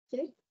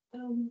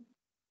Um,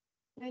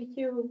 Thank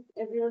you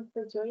everyone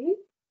for joining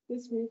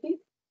this meeting.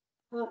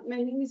 My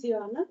name is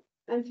Joanna.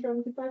 I'm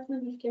from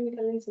Department of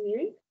Chemical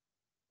Engineering,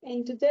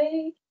 and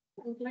today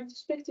I would like to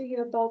speak to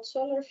you about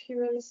solar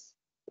fuels.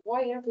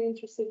 Why are we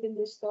interested in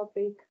this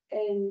topic?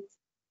 And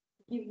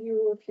give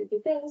you a few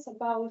details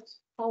about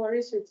how our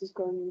research is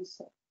going in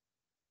this.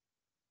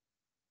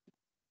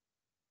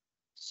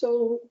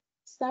 So,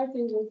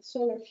 starting with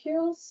solar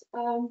fuels,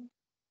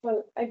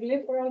 well, I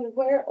believe we're all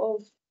aware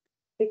of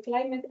the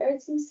climate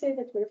urgency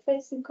that we're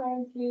facing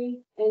currently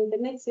and the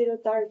net zero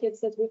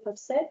targets that we have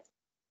set,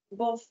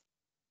 both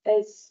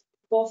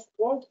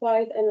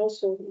worldwide and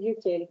also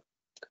UK.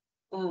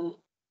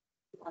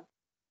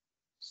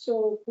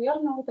 So we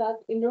all know that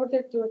in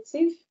order to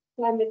achieve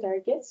climate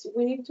targets,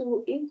 we need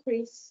to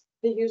increase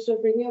the use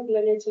of renewable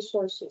energy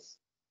sources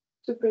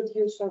to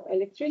produce our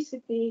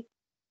electricity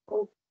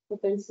or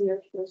potentially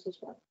our fuels as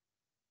well.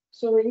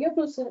 So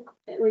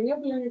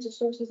renewable energy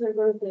sources are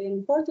going to play an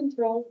important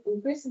role,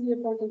 increasingly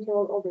important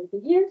role over the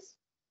years.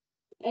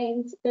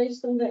 And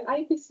based on the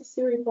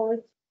IPCC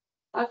report,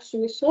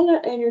 actually solar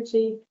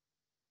energy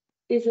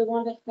is the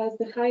one that has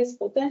the highest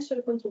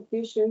potential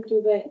contribution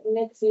to the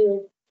net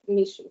zero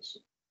emissions,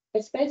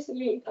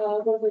 especially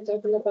when we're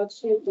talking about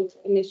CO2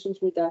 emissions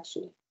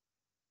reduction.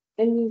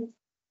 And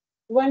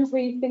when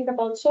we think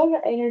about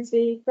solar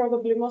energy,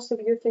 probably most of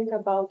you think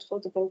about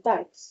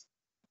photovoltaics,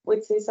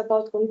 which is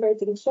about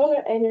converting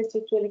solar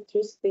energy to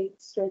electricity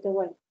straight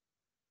away.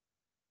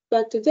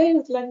 But today I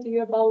would like to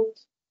hear about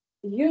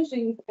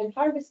using and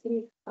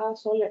harvesting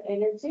solar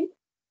energy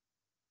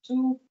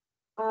to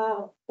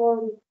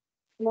form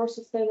more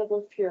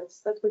sustainable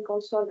fuels that we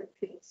call solar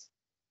fuels.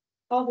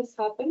 How this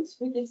happens,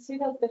 we can see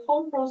that the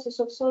whole process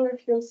of solar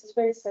fuels is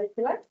very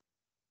circular.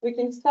 We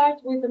can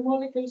start with the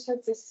molecules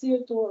such as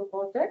CO2 or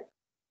water,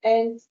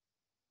 and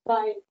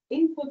by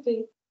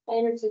inputting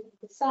energy to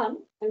the sun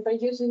and by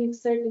using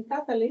certain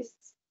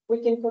catalysts,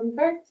 we can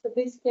convert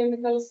these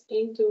chemicals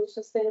into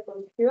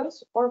sustainable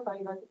fuels or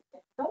bioactive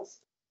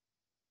chemicals.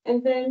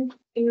 And then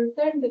in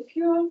return, the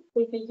fuel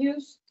will be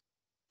used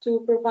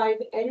to provide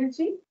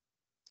energy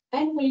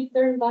and will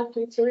return back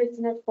to its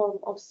original form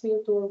of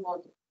CO2 or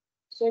water.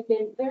 So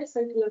again, very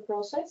circular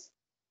process,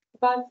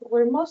 but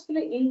we're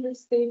mostly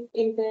interested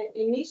in the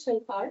initial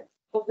part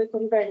of the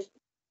conversion.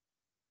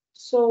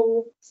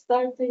 So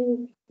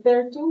there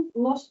are two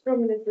most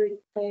prominent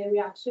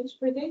reactions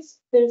for this.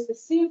 There's the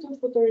CO2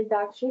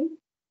 photoreduction,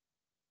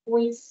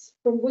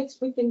 from which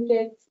we can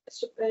get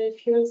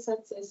fuels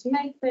such as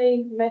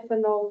methane,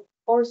 methanol,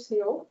 or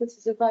CO, which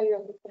is a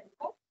bioactive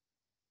chemical.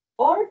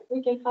 Or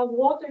we can have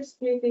water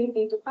splitting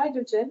into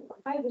hydrogen, or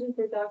hydrogen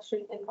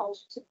production, and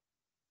oxygen.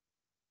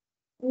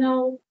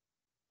 Now,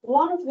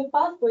 one of the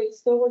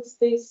pathways towards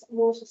this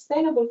more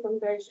sustainable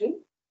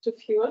conversion to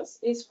fuels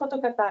is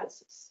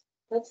photocatalysis.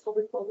 That's how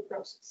we call the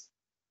process.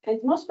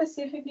 And more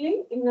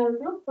specifically, in our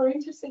group, we're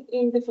interested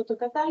in the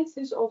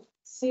photocatalysis of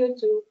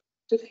CO2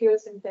 to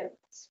fuels and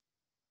thermals.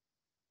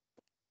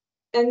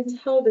 And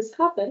how this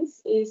happens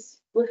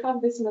is we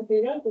have this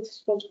material, which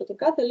is called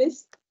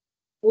photocatalyst,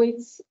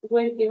 which,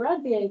 when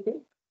irradiated,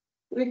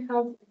 we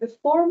have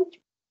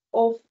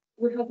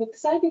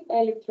excited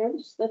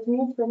electrons that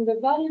move from the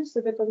valence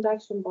to the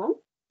conduction band,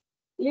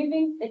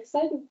 leaving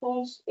excited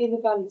holes in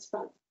the valence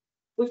band.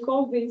 We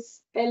call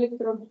these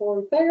electron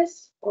hole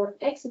pairs, or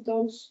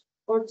excitons,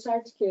 or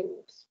charge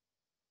carriers.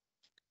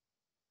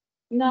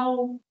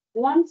 Now,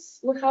 once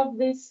we have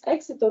these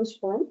excitons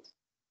formed,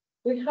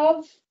 we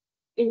have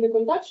in the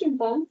conduction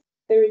band,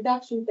 the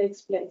reduction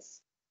takes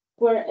place,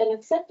 where an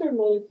acceptor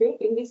molecule,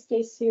 in this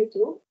case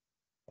CO2,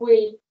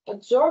 will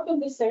absorb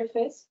on the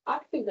surface,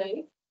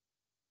 activate,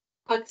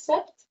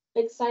 accept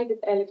excited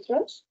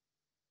electrons,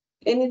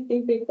 and it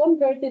will be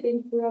converted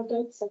into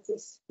products such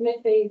as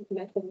methane,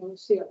 methanol,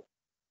 CO.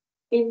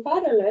 In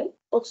parallel,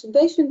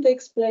 oxidation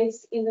takes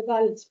place in the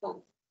valence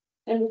band,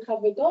 and we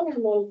have a donor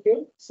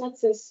molecule,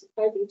 such as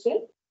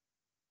hydrogen,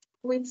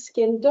 which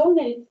can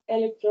donate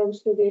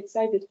electrons to the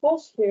excited hole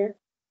sphere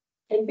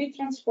and be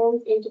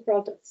transformed into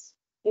products,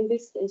 in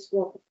this case,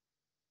 water.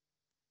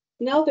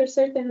 Now, there are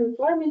certain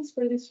requirements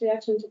for this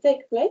reaction to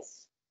take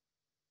place.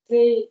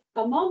 The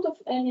amount of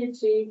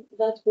energy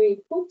that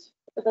we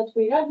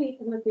radiate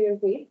the material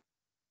with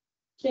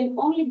can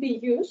only be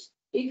used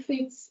if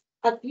it's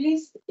at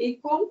least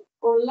equal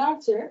or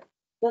larger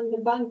than the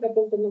band gap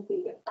of the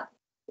material,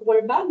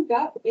 where band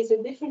gap is the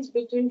difference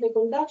between the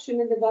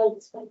conduction and the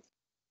valence band.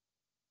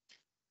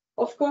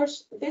 Of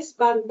course, this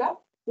band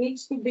gap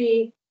needs to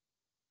be,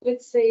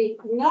 let's say,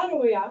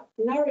 narrow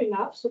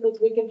enough so that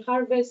we can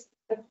harvest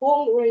a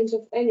whole range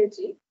of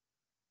energy.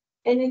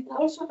 And it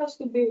also has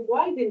to be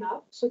wide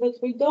enough so that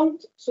we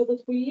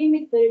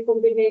limit the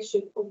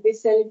recombination of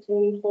these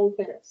electron and hole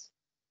pairs.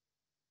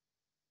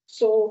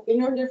 So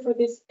in order for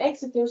these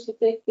excitons to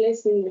take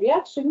place in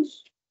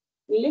reactions,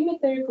 we limit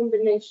the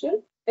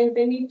recombination, and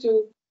they need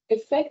to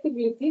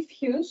effectively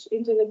diffuse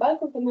into the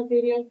bulk of the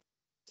material,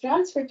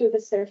 transfer to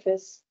the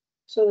surface,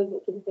 so that they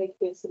can take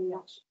place in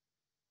reaction.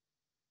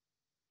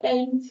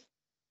 And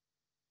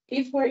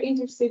If we're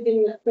interested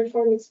in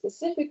performing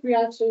specific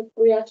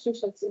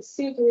reactions such as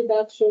CO2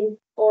 reduction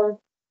or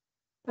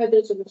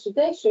hydrogen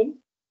oxidation,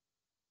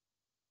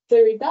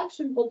 the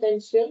reduction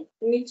potential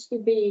needs to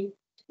be,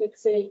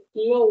 let's say,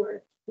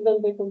 lower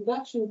than the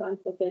conduction band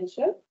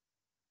potential,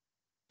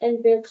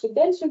 and the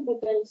oxidation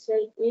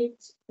potential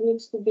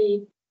needs to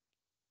be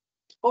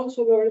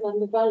also lower than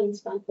the valence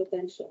band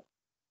potential.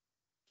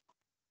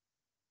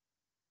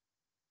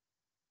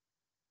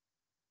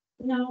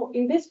 Now,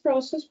 in this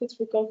process, which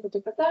we call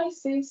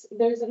photocatalysis,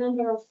 there's a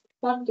number of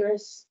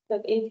factors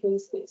that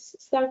influence this,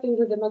 starting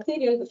with the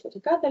material, the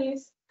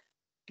photocatalyst,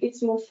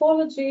 its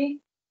morphology,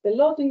 the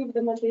loading of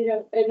the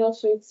material, and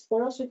also its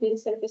porosity and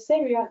surface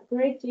area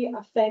greatly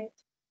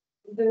affect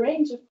the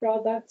range of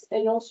products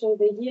and also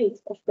the yield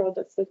of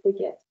products that we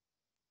get.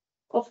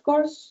 Of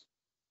course,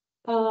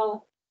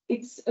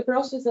 it's a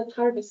process that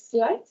harvests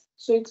light,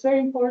 so it's very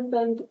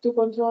important to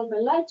control the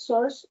light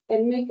source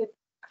and make it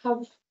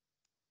have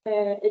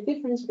a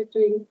difference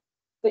between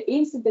the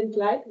incident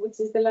light, which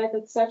is the light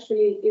that's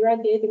actually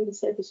irradiating the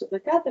surface of the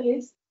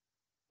catalyst,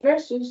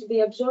 versus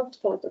the absorbed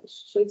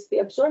photons. So it's the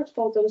absorbed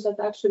photons that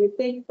actually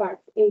take part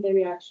in the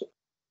reaction.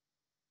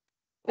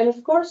 And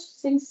of course,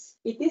 since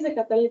it is a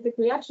catalytic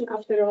reaction,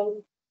 after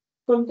all,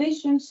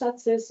 conditions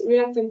such as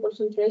reactant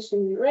concentration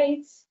and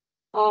rates,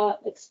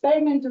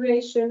 experiment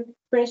duration,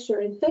 pressure,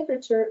 and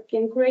temperature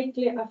can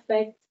greatly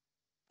affect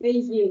the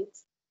yield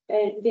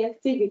and the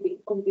activity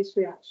of this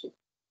reaction.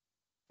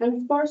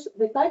 And of course,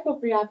 the type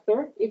of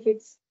reactor, if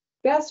it's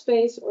gas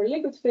phase or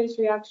liquid phase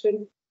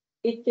reaction,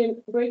 it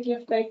can greatly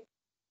affect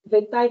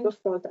the type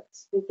of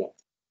products we get.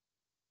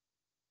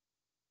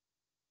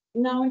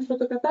 Now, in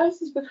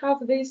photocatalysis, we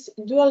have this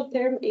dual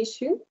term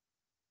issue.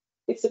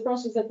 It's a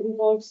process that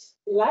involves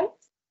light,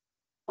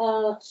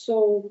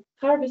 so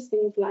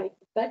harvesting of light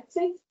affects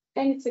it,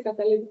 and it's a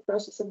catalytic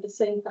process at the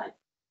same time.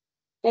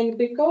 And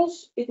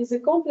because it is a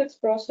complex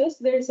process,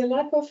 there is a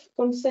lack of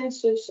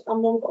consensus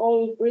among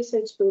all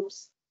research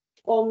groups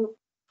on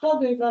how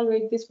to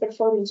evaluate this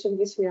performance of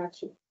this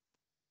reaction.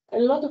 A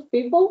lot of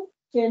people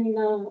can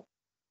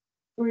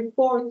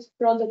report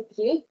product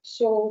yield,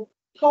 so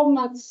how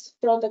much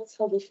products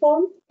have we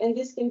formed, and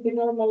this can be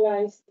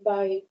normalized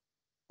by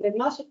the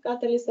mass of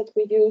catalyst that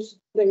we use,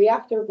 the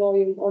reactor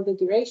volume, or the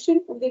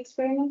duration of the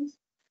experiment.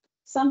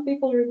 Some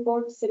people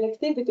report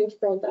selectivity of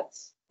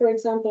products, for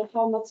example,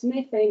 how much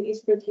methane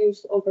is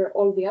produced over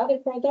all the other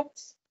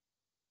products.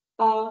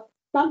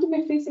 Quantum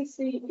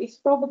efficiency is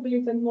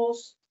probably the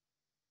most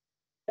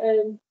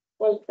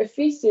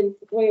efficient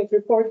way of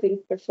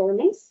reporting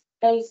performance,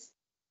 as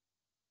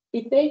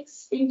it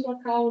takes into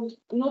account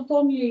not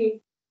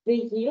only the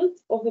yield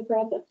of the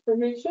product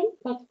formation,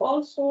 but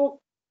also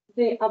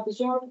the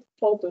absorbed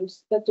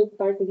photons that took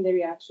part in the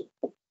reaction.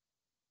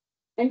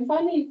 And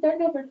finally,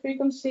 turnover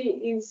frequency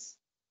is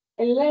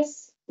a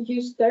less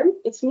used term.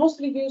 It's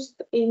mostly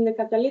used in the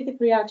catalytic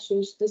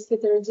reactions, these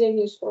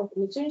heterogeneous or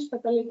homogeneous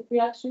catalytic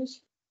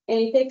reactions, and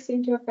it takes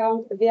into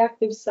account the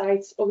active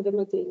sites of the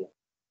material.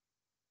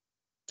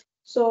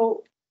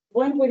 So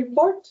when we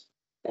report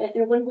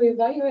and when we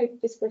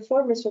evaluate this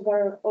performance of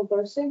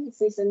our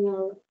synthesis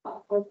and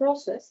our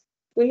process,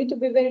 we need to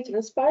be very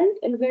transparent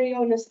and very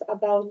honest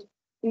about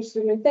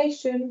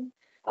instrumentation,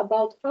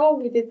 about how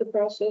we did the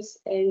process,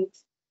 and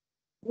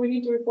we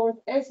need to report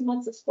as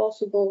much as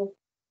possible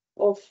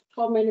of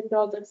how many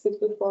products did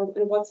we form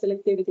and what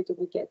selectivity do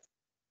we get.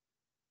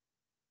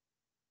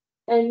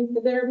 And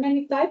there are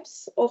many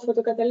types of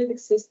photocatalytic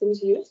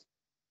systems used,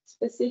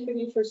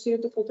 specifically for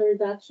CO2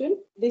 photoreduction.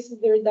 This is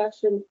the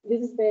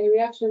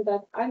reaction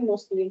that I'm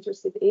mostly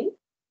interested in,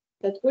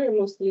 that we're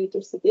mostly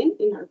interested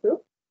in our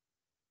group.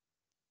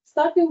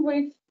 Starting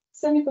with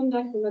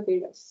semiconductor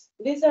materials.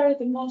 These are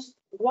the most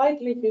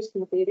widely used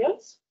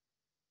materials.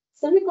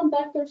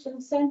 Semiconductors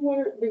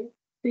assemble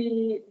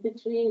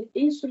between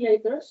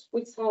insulators,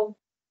 which have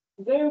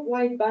very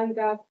wide band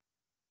gap.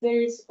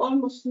 There is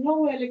almost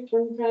no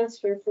electron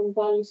transfer from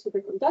valence to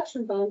the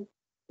conduction band,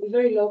 with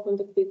very low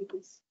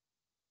conductivities.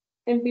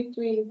 And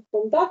between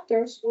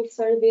conductors, which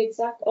are the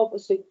exact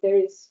opposite, there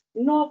is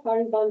no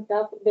apparent band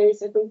gap, there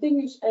is a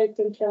continuous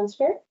electron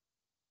transfer,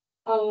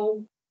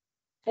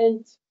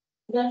 and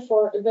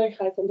therefore a very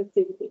high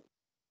conductivity.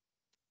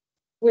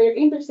 We're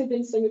interested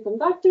in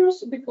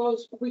semiconductors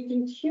because we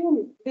can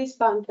tune this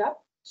band gap.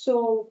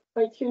 So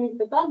by tuning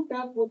the band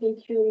gap, we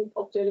can tune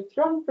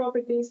optoelectronic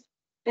properties,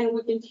 and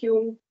we can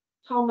tune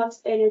how much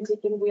energy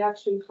can we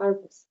actually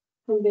harvest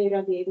from the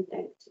irradiated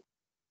energy.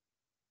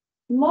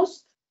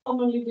 Most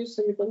commonly used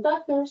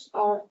semiconductors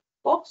are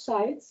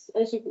oxides,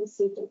 as you can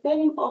see,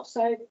 titanium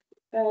oxide,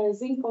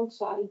 zinc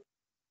oxide,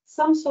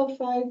 some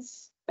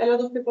sulfides. A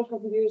lot of people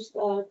have used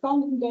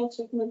quantum dots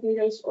of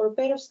materials or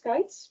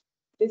perovskites.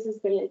 This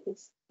is the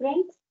latest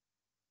trend,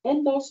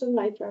 and also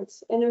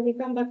nitrides, and I will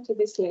come back to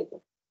this later.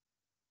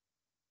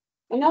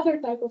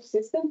 Another type of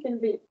system can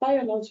be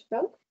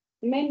biological,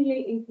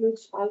 mainly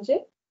includes algae,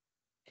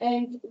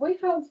 and we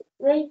have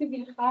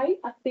relatively high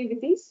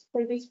activities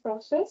for this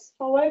process.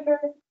 However,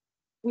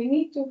 we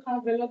need to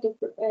have a lot of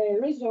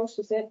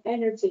resources and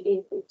energy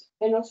input,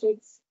 and also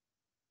it's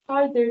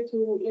harder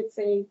to, let's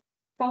say,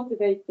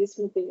 cultivate this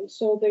material.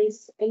 So there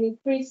is an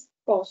increased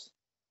cost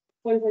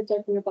when we're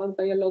talking about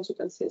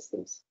biological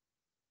systems.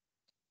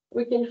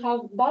 We can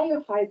have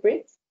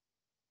biohybrids,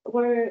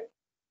 where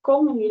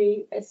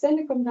commonly a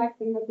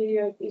semiconducting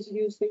material is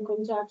used in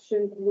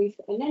conjunction with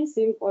an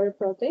enzyme or a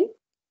protein.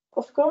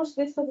 Of course,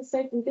 this has a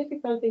certain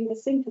difficulty in the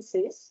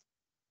synthesis,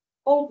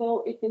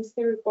 although it can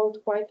still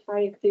report quite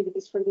high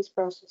activities for this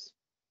process.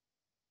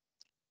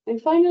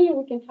 And finally,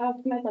 we can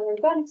have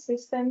metal-organic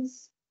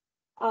systems.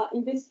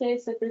 In this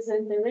case, I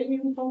present the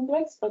radium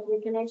complex, but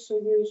we can also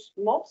use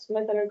MOFs,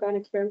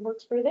 metal-organic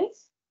frameworks, for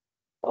this.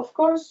 Of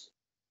course,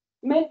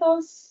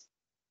 metals,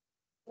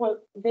 well,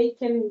 they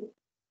can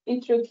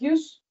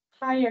introduce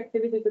high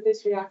activity to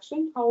this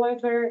reaction.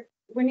 However,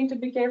 we need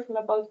to be careful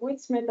about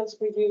which metals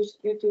we use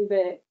due to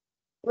the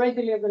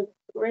readily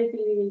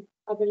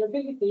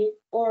availability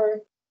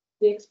or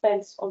the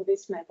expense of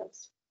these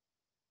metals.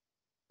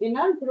 In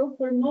our group,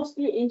 we're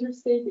mostly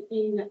interested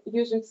in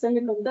using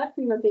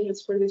semiconducting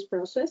materials for this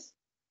process.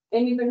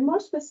 And even more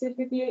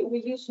specifically,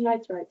 we use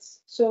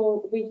nitrides.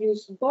 So we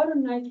use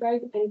boron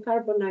nitride and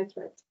carbon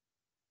nitride.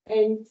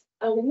 And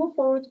I will move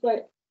forward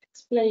by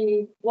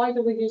explaining why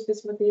do we use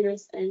these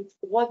materials and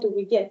what do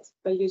we get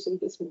by using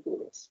these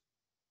materials.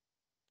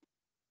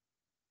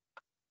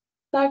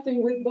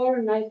 Starting with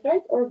boron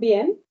nitride, or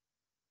BN.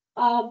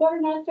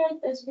 Boron nitride,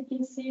 as we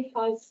can see,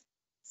 has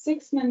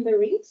 6 member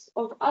rings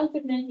of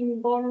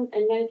alternating boron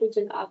and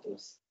nitrogen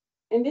atoms,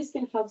 and this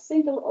can have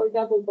single or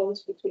double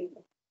bonds between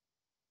them.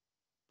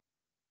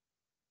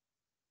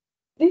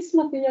 This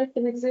material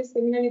can exist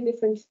in many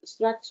different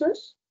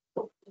structures,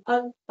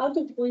 out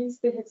of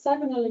which the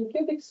hexagonal and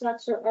cubic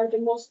structure are the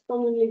most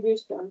commonly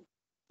used one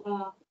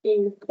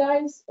in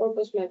dyes or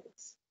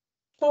cosmetics.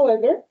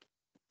 However,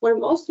 we're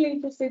mostly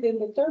interested in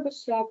the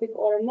turbostratic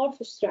or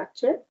amorphous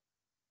structure.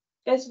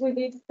 As with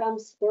it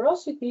comes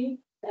porosity,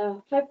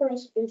 high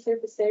porosity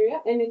surface area,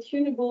 and a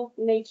tunable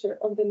nature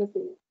of the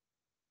material.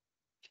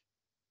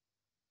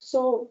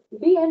 So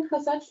BN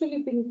has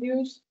actually been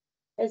used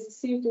as a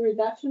CO2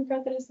 reduction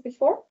catalyst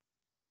before,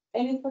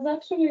 and it has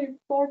actually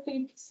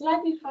reported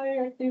slightly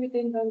higher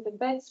activity than the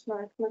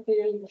benchmark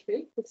material in the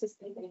field, which is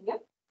titanium.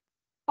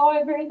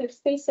 However, there's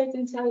still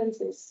certain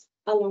challenges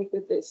along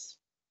with this.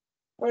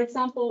 For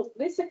example,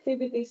 this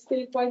activity is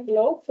still quite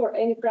low for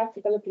any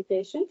practical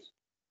applications.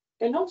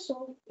 And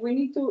also, we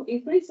need to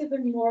increase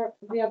even more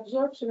the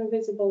absorption of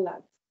visible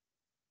light,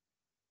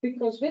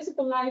 because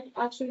visible light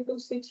actually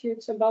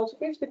constitutes about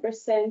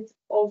 50%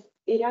 of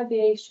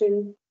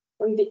irradiation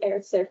on the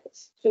Earth's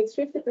surface. So it's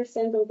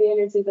 50% of the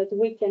energy that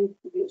we can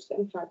use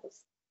and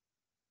harvest.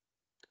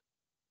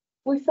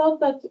 We thought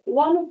that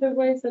one of the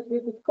ways that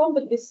we could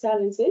combat these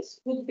challenges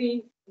would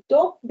be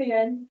dope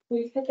BN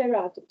with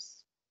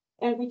heteroatoms.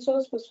 And we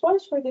chose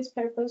phosphorus for this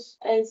purpose,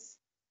 as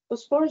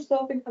phosphorus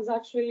doping has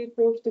actually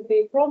proved to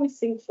be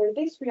promising for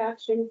this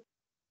reaction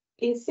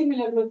in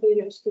similar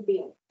materials to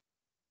BN.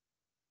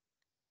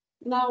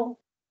 Now,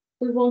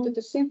 we wanted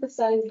to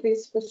synthesize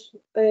these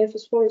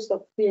phosphorus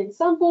doped BN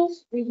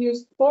samples. We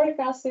used boric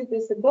acid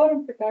as the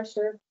boron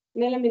precursor,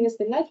 melamine as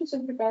the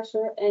nitrogen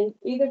precursor, and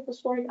either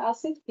phosphoric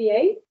acid,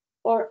 PA,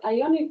 or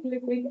ionic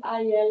liquid,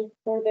 IL,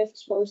 for the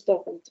phosphorus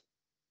dopant.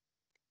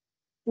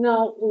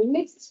 Now, we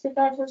mix these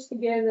precursors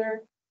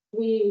together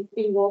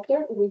in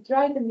water, we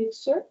dry the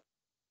mixture,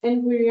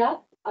 and we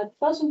react at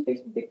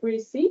 1050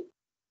 degrees C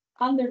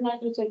under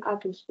nitrogen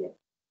atmosphere.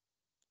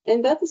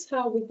 And that is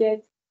how we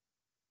get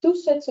 2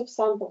 sets of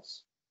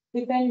samples,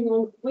 depending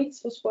on which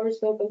phosphorus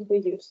dopant we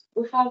use.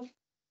 We have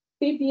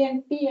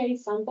PBN PA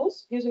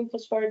samples using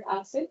phosphoric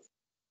acid,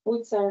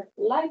 which are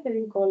lighter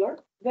in color,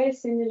 very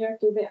similar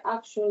to the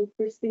actual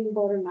pristine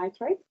boron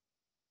nitride.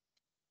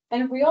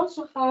 And we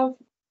also have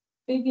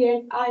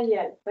PBN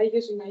IL by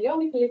using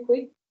ionic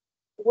liquid,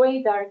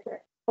 way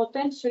darker,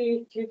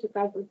 potentially due to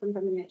carbon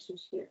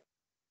contaminations here.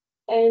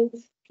 And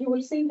you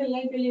will see the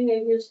labeling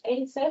I use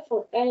HF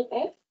or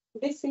LF.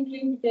 This simply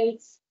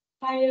indicates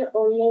higher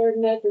or lower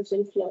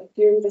nitrogen flow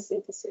during the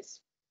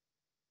synthesis.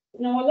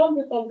 Now, along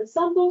with all the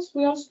samples,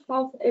 we also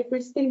have a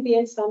pristine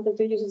BN sample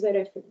to use as a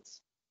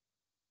reference.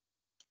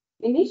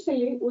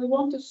 Initially, we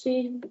want to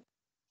see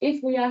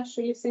if we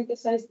actually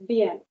synthesized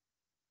BN.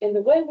 And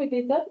the way we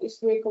did that is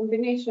through a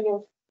combination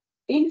of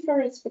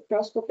infrared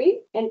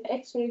spectroscopy and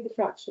X-ray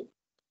diffraction.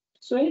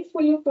 So if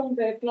we look on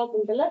the plot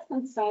on the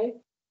left-hand side,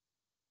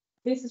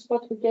 this is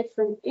what we get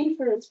from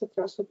infrared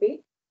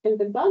spectroscopy. And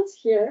the bands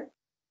here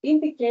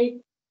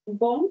indicate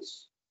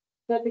bonds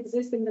that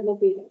exist in the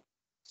material.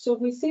 So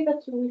we see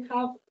that we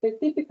have the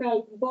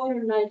typical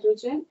boron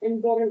nitrogen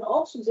and boron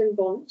oxygen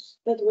bonds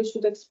that we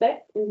should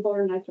expect in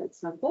boron nitride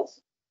samples.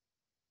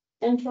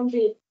 And from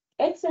the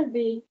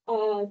XRD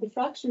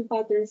diffraction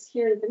patterns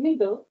here in the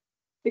middle,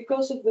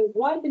 because of the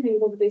widening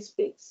of these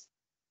peaks,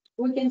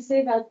 we can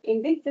say that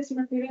indeed these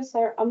materials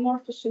are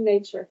amorphous in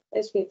nature,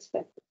 as we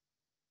expected.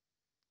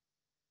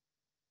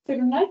 For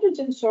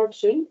nitrogen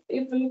sorption,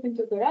 if we look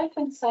into the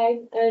right-hand side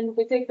and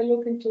we take a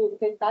look into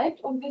the type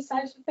of these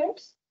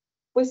isotopes,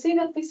 we see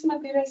that these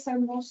materials are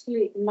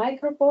mostly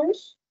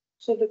microporous,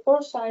 So the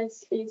pore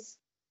size is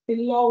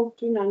below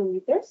 2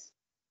 nanometers.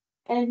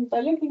 And by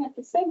looking at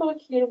the table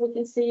here, we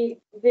can see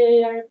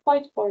they are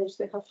quite porous.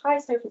 They have high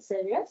surface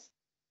areas.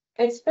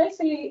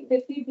 Especially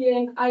the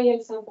PBN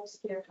IL samples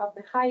here have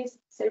the highest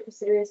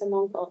surface areas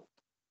among all.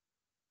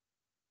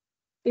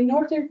 In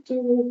order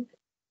to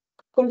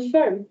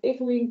confirm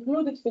if we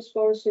included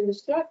phosphorus in the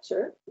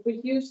structure, we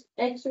used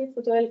X-ray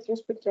photoelectron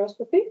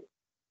spectroscopy,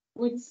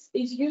 which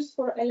is used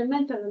for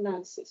elemental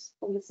analysis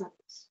of the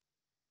samples.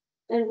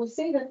 And we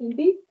see that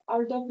indeed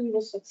our doping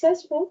was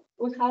successful.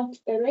 We have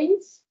a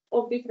range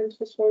of different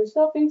phosphorus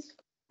dopings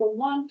from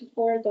 1 to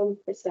 4%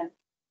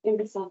 in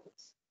the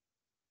samples.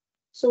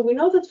 So we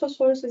know that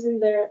phosphorus is in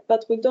there,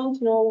 but we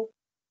don't know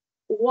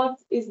what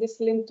is this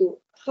linked to.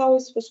 How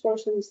is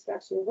phosphorus in the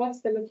structure? What's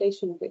the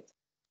location of it?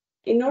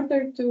 In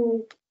order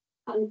to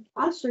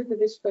answer to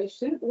this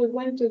question, we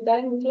went to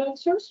Diamond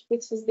Lectures,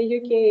 which is the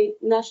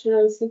UK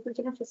National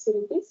Synchrotron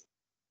Facilities,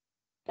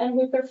 and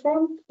we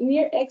performed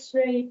near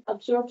X-ray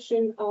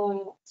absorption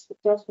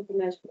spectroscopy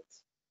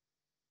measurements.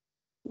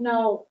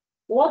 Now,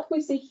 what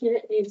we see here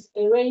is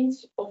a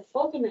range of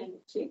photon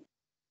energy,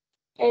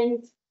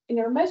 and in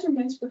our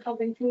measurements, we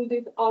have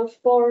included our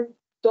 4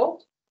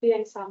 doped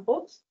PN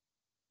samples,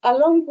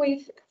 along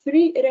with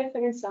 3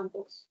 reference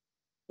samples.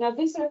 Now,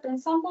 these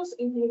reference samples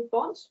include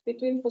bonds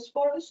between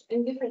phosphorus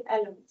and different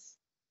elements.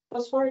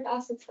 Phosphoric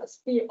acid has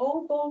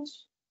PO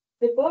bonds,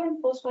 the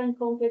boron phosphine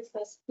complex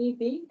has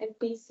PB and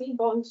PC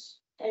bonds,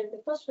 and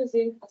the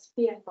phosphazine has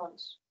PN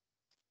bonds.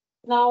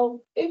 Now,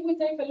 if we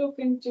take a look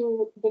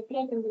into the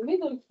plot in the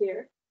middle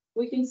here,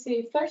 we can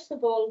see, first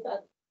of all,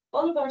 that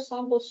all of our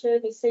samples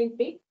share the same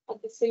peak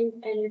at the same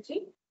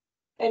energy.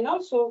 And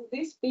also,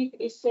 this peak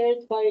is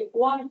shared by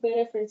one of the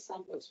reference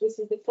samples, which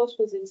is the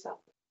phosphazine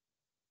sample.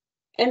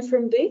 And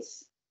from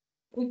this,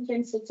 we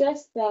can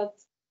suggest that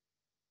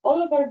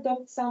all of our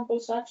doped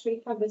samples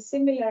actually have a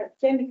similar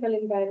chemical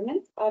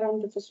environment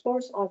around the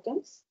phosphorus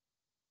atoms.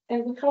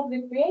 And we have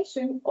the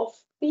creation of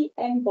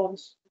PN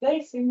bonds,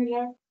 very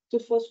similar to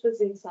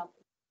phosphazine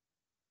sample.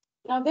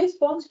 Now, these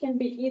bonds can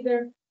be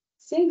either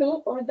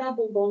single or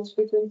double bonds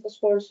between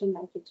phosphorus and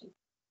nitrogen.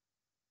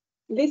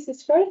 This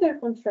is further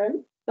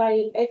confirmed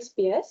by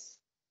XPS.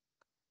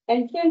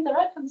 And here on the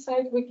right-hand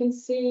side, we can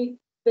see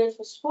the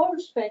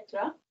phosphorus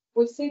spectra.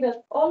 We see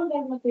that all of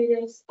our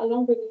materials,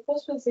 along with the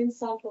phosphazine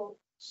sample,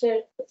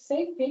 share the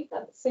same peak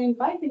at the same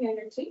binding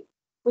energy,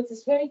 which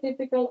is very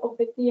typical of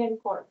the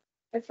PN core,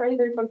 a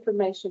further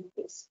confirmation of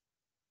this.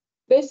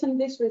 Based on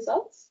these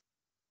results,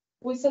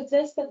 we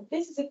suggest that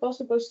this is a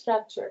possible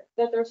structure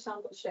that our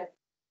samples share,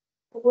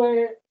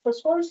 where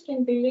phosphorus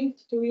can be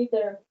linked to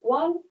either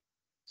 1,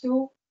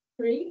 2,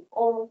 3,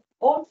 or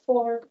all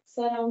 4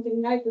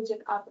 surrounding nitrogen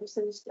atoms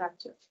in the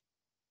structure.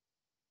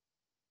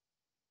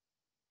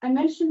 I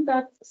mentioned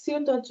that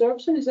CO2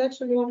 absorption is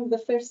actually one of the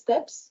first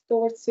steps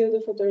towards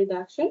CO2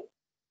 photoreduction,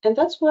 and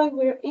that's why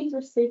we're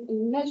interested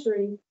in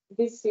measuring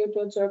this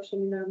CO2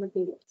 absorption in our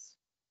materials.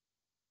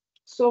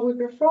 So we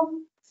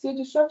perform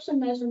CO2 absorption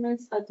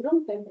measurements at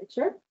room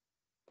temperature,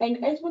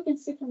 and as we can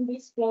see from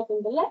this plot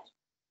on the left,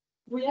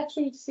 we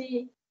actually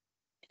see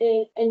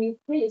an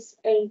increase,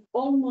 an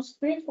almost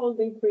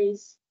 3-fold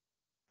increase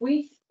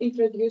with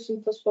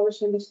introducing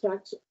phosphorus in the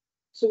structure.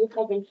 So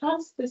we have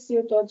enhanced the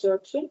CO2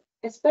 absorption,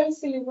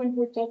 especially when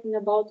we're talking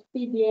about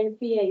PBN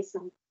PA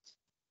samples.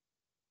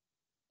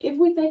 If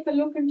we take a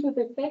look into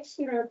the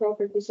textural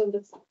properties of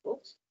the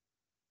samples,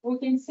 we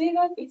can see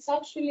that it's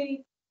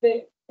actually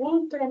the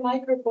ultra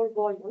micropore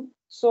volume,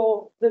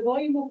 so the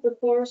volume of the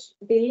pores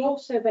below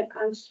 7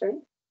 angstrom,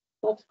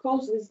 that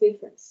cause this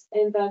difference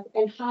and that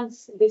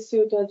enhance the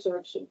CO2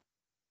 absorption.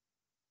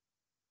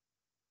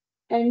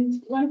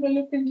 And when we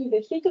look into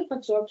the heat of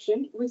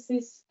absorption, which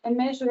is a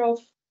measure of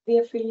the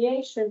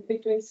affiliation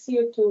between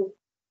CO2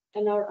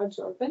 and our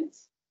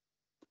adsorbents,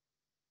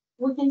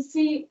 we can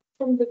see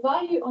from the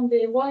value on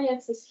the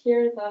y-axis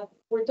here that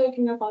we're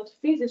talking about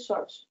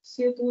physisorption.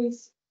 CO2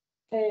 is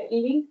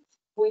linked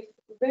with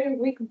very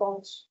weak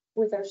bonds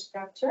with our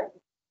structure.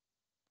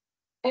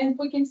 And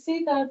we can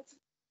see that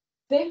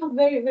they have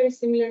very, very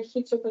similar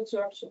heats of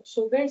absorption,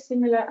 so very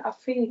similar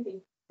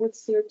affinity with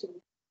CO2.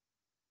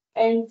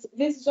 And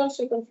this is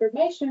also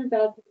confirmation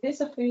that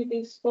this affinity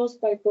is caused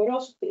by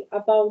porosity,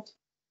 about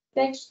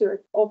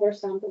texture of our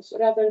samples,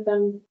 rather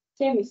than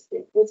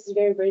chemistry, which is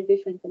very, very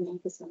different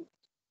among the samples.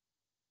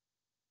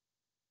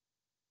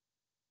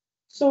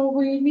 So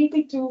we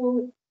needed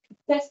to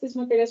test these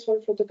materials for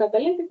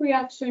photocatalytic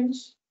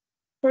reactions.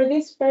 For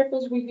this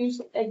purpose, we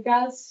used a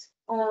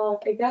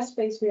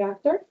gas-phase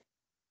reactor.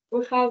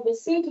 We have a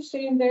CO2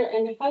 cylinder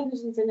and a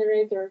hydrogen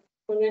generator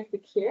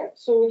connected here.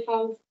 So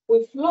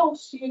we flow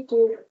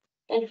CO2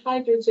 and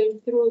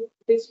hydrogen through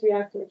this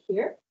reactor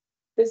here.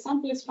 The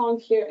sample is found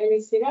here and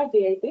is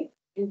irradiated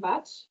in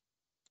batch.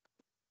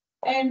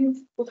 And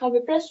we have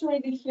a pressure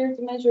ready here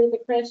to measure the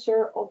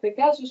pressure of the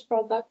gaseous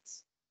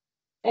products.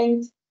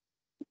 And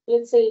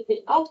let's say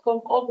the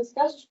outcome of these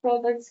gaseous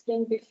products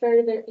can be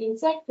further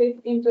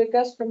injected into a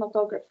gas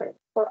chromatographer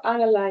for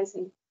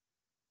analyzing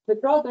the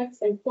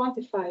products and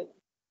quantifying them.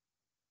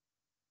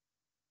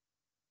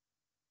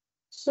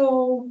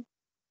 So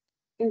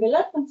in the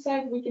left-hand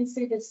side, we can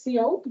see the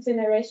CO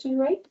generation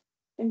rate,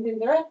 and in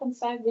the right-hand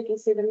side, we can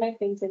see the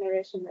methane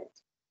generation rate.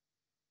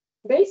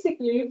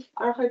 Basically,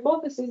 our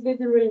hypothesis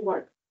didn't really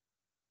work.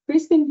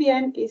 Pristine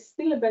BN is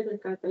still a better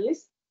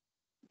catalyst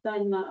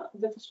than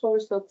the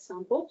phosphorus doped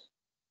samples,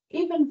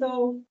 even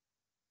though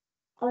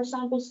our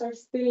samples are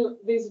still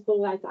visible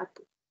light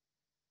active.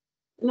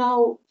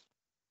 Now,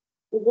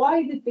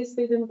 why did this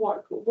didn't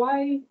work?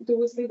 Why do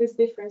we see this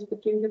difference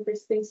between the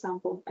pristine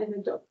sample and the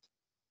doped?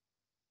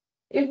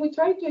 If we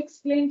try to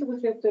explain it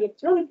with the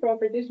electronic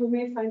properties, we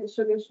may find a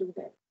solution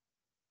there.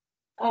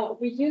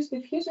 We use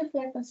diffuse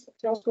reflectance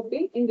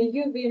spectroscopy in the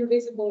UV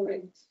invisible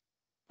range.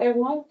 And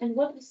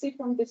what we see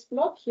from this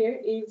plot here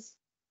is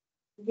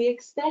the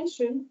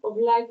extension of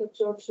light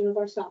absorption of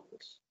our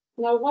samples.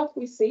 Now, what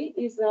we see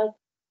is that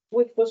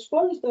with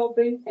phosphorus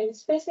doping, and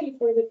especially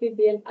for the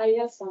PBN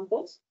IL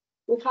samples,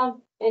 we have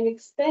an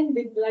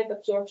extended light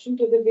absorption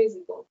to the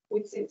visible,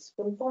 which is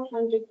from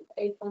 400 to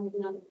 800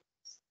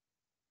 nanometers,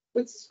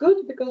 which is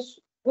good because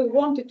we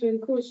wanted to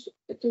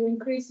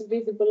increase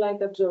visible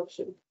light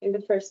absorption in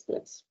the first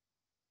place.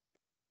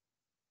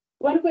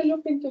 When we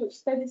look into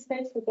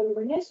steady-state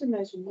photoillumination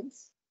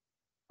measurements,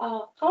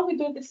 how we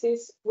do this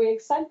is we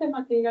excite the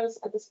materials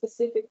at a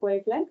specific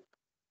wavelength,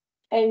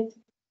 and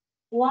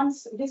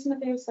once these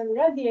materials are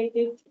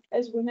radiated,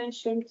 as we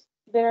mentioned,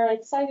 there are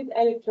excited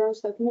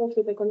electrons that move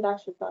to the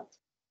conduction path.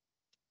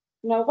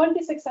 Now, when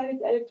these excited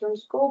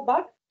electrons go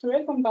back to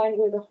recombine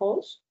with the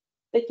host,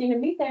 they can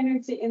emit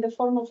energy in the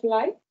form of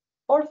light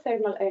or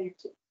thermal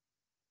energy.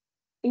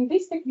 In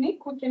this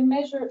technique, we can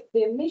measure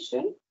the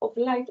emission of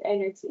light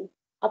energy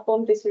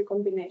upon this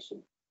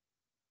recombination.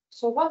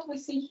 So what we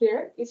see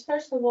here is,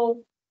 first of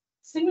all,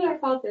 similar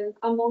pattern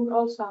among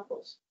all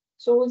samples.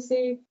 So we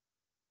see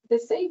the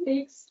same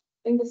peaks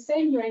in the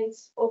same range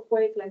of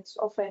wavelengths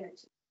of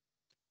energy.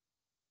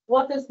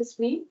 What does this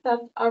mean? That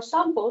our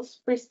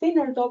samples, pristine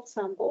or doped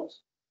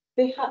samples,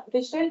 they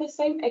share the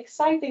same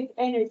excited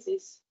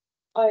energies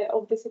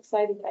of these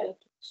excited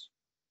electrons.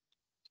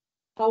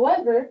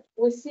 However,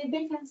 we see a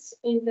difference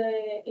in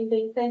the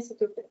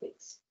intensity of the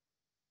peaks.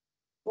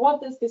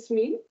 What does this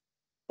mean?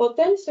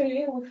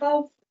 Potentially, we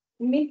have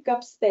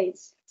mid-gap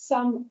states,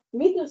 some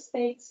middle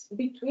states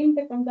between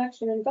the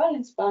conduction and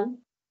valence band,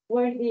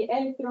 where the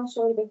electrons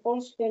or the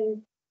holes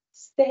can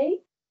stay,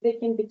 they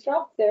can be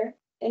trapped there,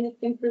 and it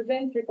can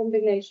prevent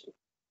recombination.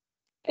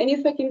 And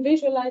if I can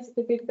visualize it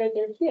a bit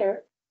better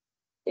here,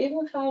 if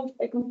we have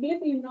a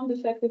completely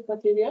non-defective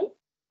material,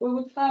 we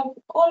would have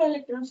all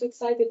electrons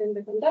excited in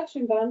the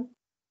conduction band,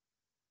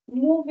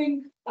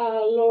 moving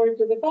lower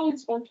to the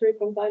valence band to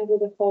recombine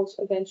with the holes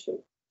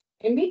eventually,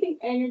 emitting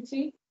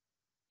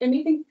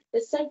a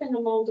certain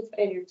amount of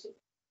energy,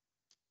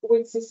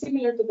 which is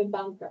similar to the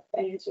band gap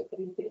energy of the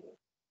material.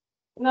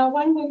 Now,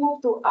 when we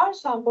move to our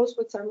samples,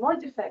 which are more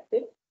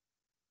defective,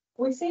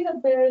 we see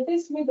that there are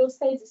these middle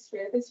stages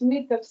here, these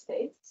mid-gap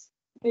states,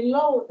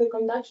 below the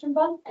conduction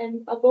band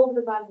and above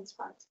the valence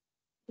band.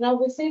 Now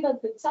we see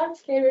that the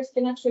charge carriers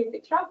can actually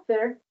be trapped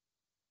there,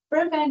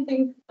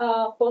 preventing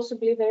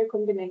possibly their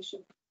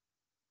combination.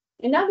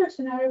 Another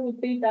scenario would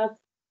be that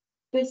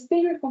they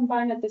still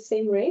recombine at the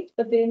same rate,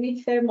 but they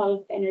emit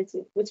thermal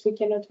energy, which we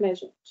cannot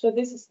measure. So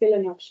this is still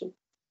an option.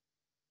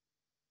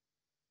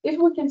 If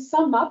we can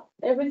sum up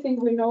everything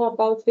we know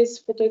about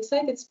these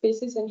photoexcited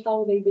species and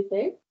how they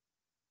behave,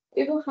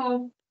 if we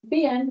have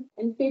BN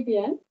and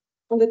PBN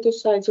on the two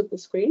sides of the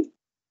screen,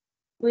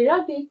 we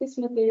radiate these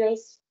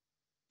materials,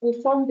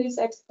 we form these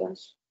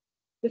excitons.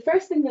 The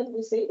first thing that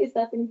we see is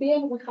that in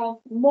BN we have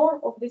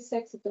more of these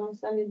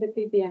excitons than in the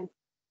PBN.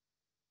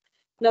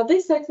 Now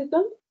this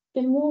exciton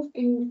can move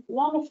in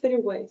one of three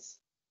ways.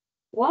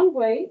 One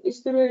way is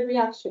through a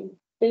reaction.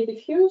 They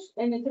diffuse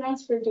and they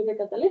transfer to the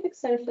catalytic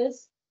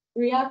surface,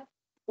 react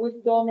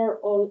with donor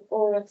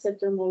or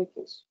acceptor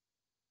molecules.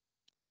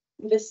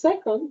 The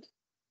second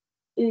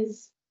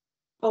is,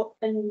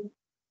 and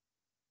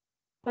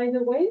by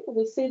the way,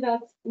 we see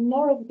that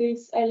more of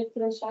these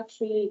electrons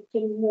actually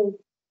can move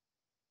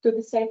to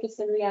the surface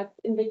and react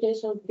in the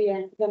case of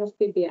BN than of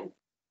PBN.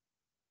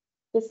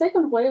 The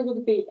second way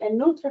would be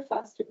an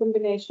ultra-fast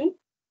recombination,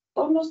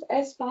 almost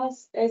as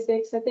fast as the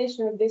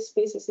excitation of this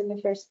species in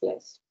the first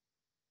place.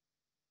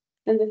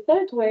 And the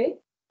third way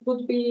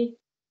would be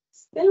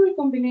still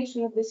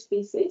recombination of the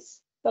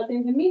species, but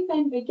in the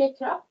meantime, they get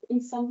trapped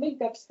in some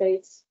mid-gap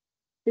states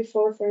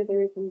before further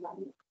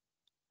recombining.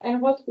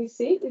 And what we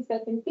see is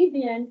that in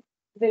PBN,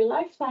 the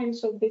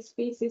lifetimes of these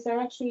species are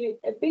actually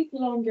a bit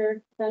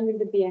longer than in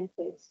the BN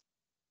phase.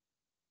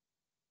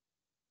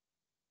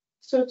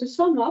 So to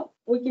sum up,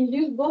 we can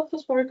use both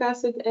phosphoric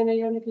acid and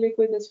ionic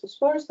liquid as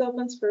phosphorus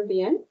dopants for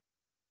BN.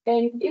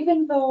 And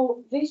even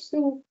though these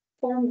two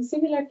form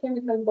similar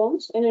chemical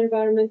bonds and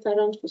environment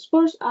around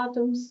phosphorus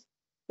atoms,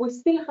 we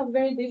still have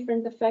very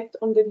different effect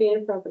on the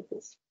BN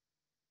properties.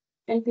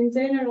 And in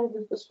general,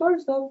 with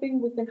phosphorus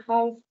doping, we can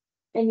have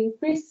an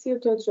increased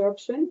CO2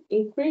 absorption,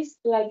 increased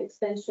light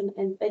extension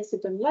and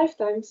exciton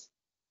lifetimes.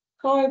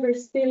 However,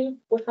 still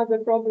we have a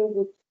problem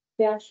with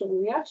the actual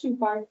reaction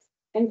part,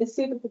 and the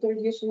CO2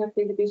 reduction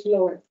activity is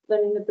lower than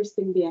in the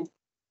pristine BN.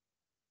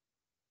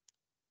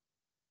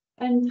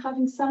 And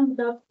having summed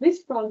up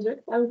this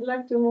project, I would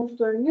like to move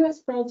to our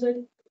newest project,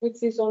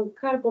 which is on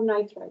carbon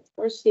nitride,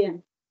 or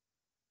CN.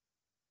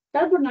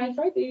 Carbon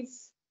nitride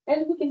is,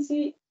 as we can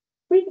see,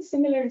 pretty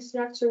similar in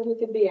structure with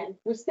the BN.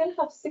 We still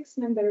have 6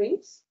 member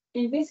rings.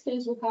 In this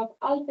case, we have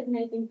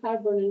alternating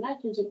carbon and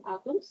nitrogen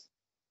atoms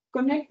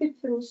connected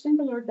through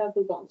single or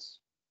double bonds.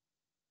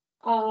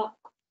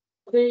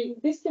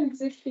 This can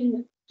exist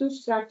in 2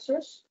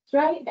 structures.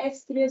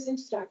 Tri-S-triazine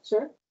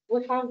structure.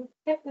 We have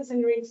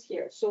heptazine rings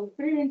here, so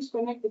 3 rings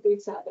connected to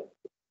each other,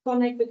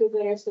 connected to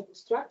the rest of the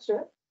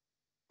structure,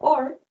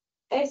 or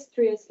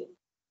S-triazine,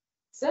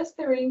 just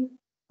a ring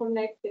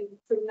connecting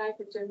through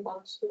nitrogen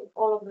bonds to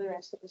all of the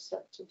rest of the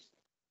structures.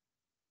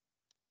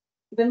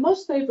 The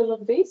most stable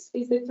of these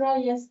is the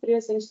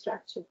tri-S-triazine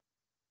structure.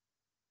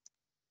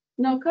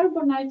 Now,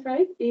 carbon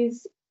nitride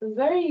is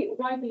very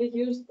widely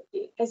used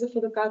as a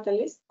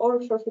photocatalyst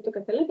or for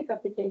photocatalytic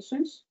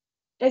applications,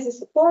 as a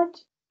support,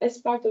 as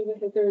part of a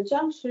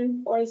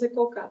heterojunction, or as a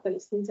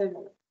co-catalyst in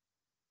general.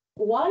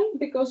 Why?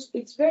 Because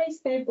it's very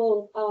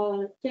stable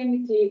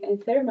chemically and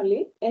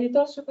thermally, and it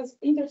also has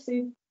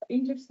interesting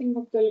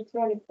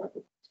optoelectronic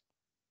properties.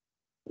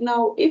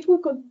 Now, if we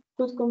could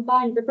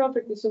combine the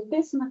properties of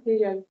this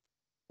material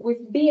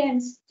with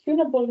BN's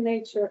tunable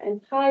nature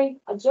and high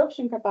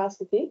absorption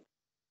capacity,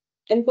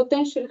 and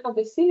potentially have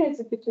a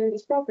synergy between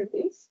these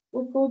properties,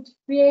 we could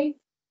create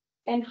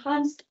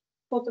enhanced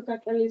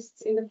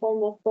photocatalysts in the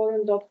form of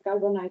boron-doped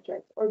carbon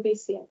nitride, or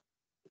BCN.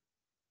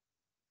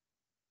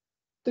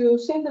 To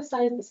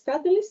synthesize these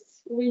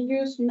catalysts, we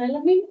use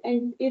melamine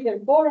and either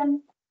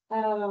boron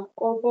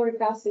or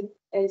boric acid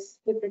as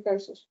the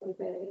precursors for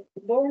the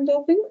boron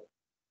doping.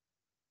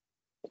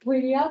 We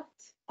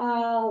react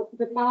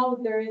the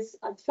powders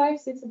at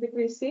 560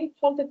 degrees C,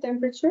 halted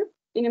temperature,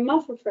 in a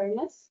muffle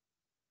furnace,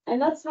 and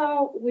that's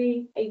how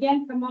we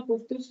again come up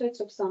with 2 sets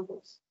of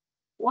samples.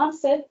 One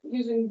set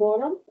using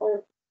boron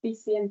or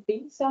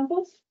BCNP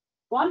samples,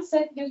 one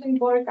set using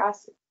boric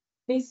acid,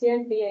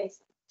 BCNBA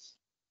samples.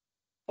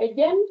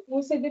 Again,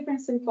 we see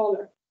difference in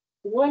color.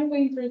 When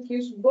we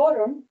introduce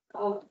boron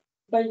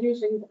by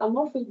using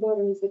amorphous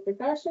boron as the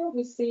precursor,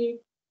 we see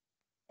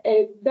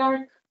a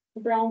dark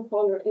brown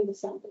color in the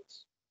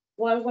samples.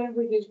 While when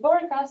we use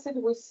boric acid,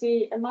 we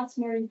see a much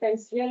more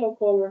intense yellow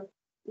color,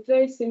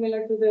 very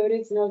similar to the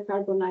original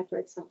carbon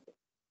nitride sample.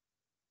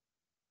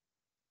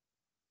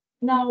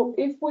 Now,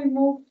 if we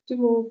move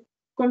to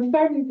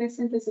confirming the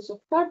synthesis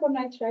of carbon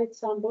nitride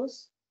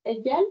samples,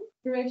 again,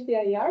 through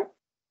FTIR,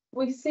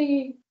 we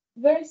see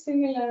very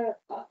similar,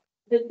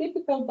 the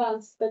typical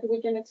bonds that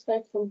we can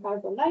expect from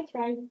carbon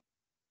nitride,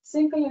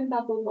 single and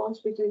double bonds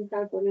between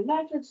carbon and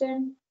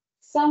nitrogen,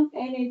 some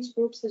NH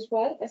groups as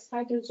well, as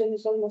hydrogen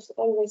is almost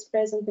always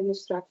present in the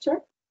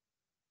structure.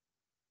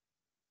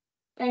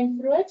 And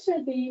through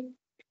XRD,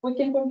 we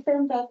can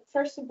confirm that,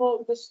 first of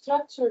all, the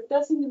structure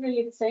doesn't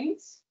really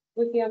change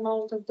with the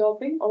amount of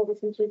doping or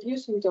with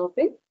introducing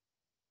doping.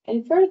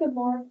 And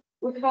furthermore,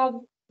 we have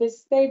the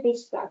stable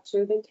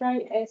structure, the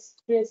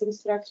tri-S-triazine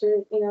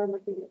structure in our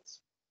materials.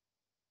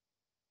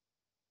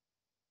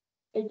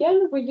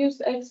 Again, we use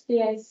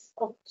XPS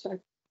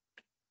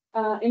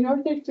in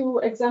order to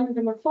examine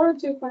the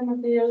morphology of our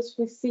materials.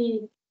 We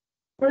see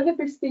for the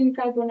pristine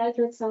carbon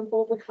nitride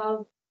sample, we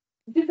have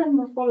different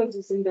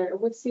morphologies in there.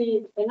 We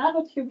see a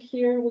nanotube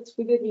here, which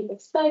we didn't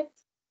expect.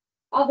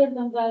 Other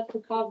than that,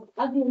 we have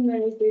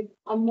agglomerated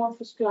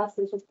amorphous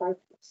clusters of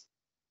particles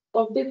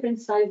of different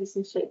sizes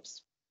and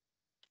shapes.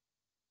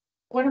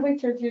 When we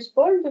introduce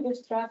boron to the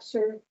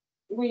structure,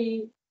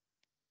 we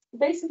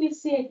basically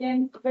see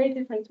again very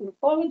different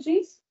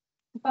morphologies,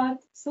 but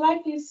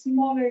slightly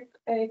smaller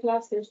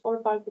clusters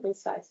or particle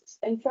sizes,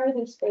 and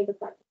further spread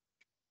apart.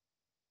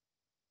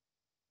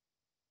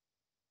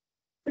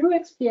 Through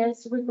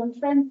XPS, we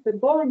confirmed the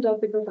boron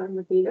doping of our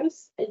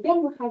materials.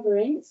 Again, we have a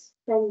range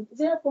from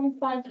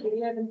 0.5 to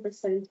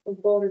 11%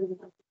 of boron in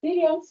our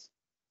materials.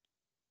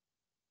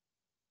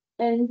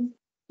 And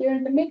here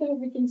in the middle,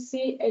 we can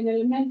see an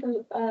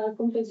elemental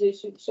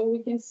composition. So we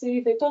can see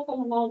the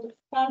total amount of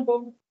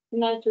carbon,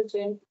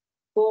 nitrogen,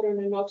 boron,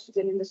 and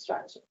oxygen in the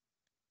structure.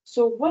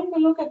 So when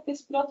we look at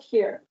this plot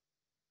here,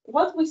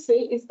 what we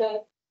see is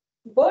that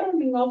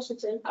boron and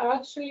oxygen are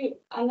actually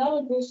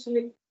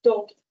analogously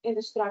doped in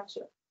the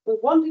structure. We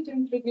wanted to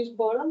introduce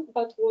boron,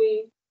 but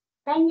we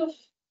kind of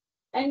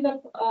end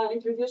up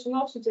introducing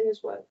oxygen as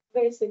well,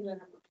 very similar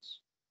amounts.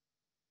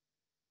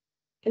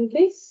 And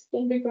this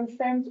can be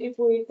confirmed if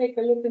we take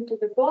a look into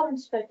the boron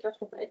spectra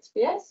from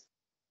XPS.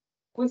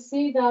 We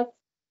see that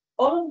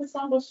all of the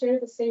samples share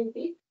the same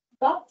peak,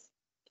 but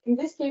in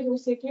this case, we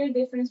see a clear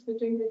difference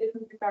between the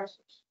different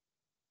precursors.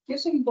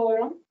 Using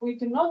boron, we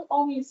do not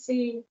only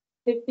see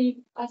the peak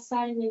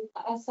assigned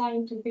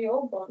to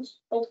BO bonds,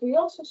 but we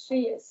also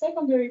see a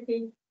secondary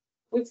peak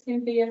which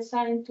can be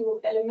assigned to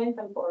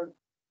elemental boron,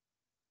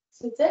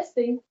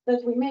 suggesting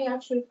that we may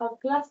actually have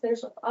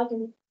clusters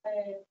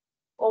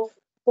of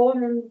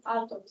boron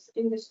atoms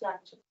in the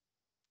structure.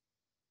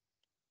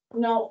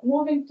 Now,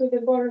 moving to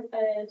the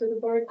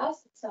boric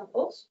acid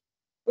samples,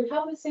 we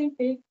have the same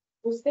thing.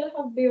 We still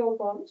have BO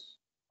bonds,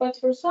 but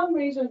for some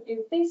reason,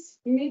 in this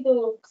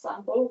middle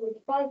sample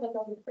with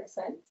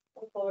 5%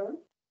 of boron,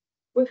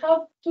 we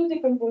have two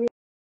different.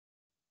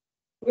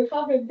 We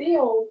have a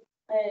BO,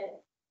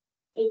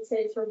 let's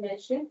say,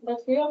 formation,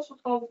 but we also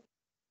have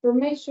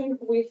formation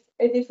with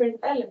a different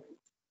element,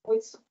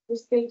 which we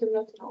still do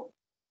not know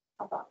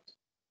about,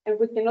 and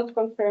we cannot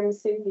confirm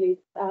simply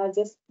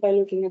just by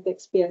looking at the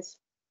XPS.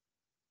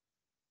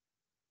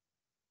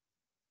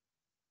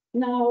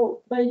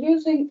 Now, by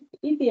using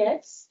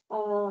EDX,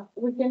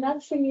 we can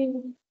actually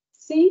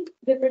see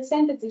the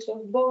percentages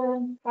of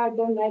boron,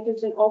 carbon,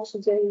 nitrogen,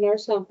 oxygen in our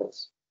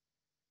samples.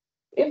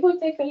 If we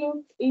take a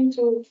look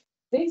into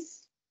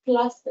this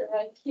cluster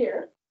right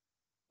here,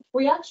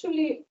 we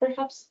actually,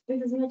 perhaps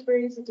this is not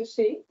very easy to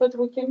see, but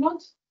we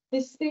cannot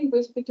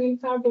distinguish between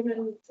carbon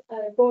and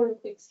boron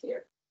peaks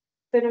here.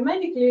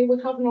 Phenomenically,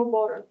 we have no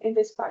boron in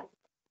this part.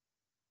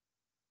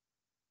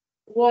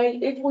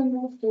 While if we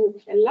move to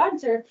a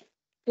larger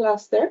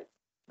cluster,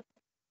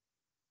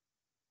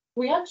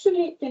 we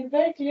actually can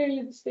very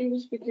clearly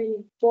distinguish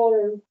between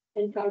boron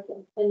and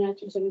carbon and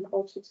nitrogen and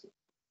oxygen.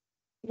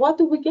 What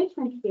do we get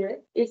from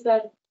here is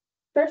that,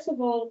 first of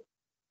all,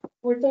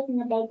 we're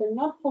talking about the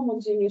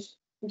non-homogeneous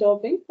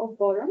doping of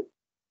boron,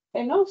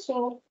 and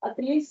also, at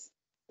least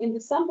in the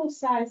sample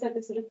size that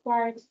is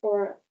required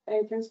for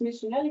a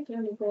transmission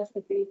electron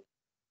microscopy,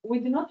 we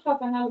do not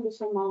have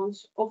analogous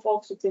amounts of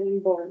oxygen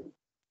and boron.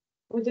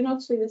 We do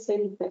not see the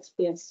same with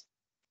XPS.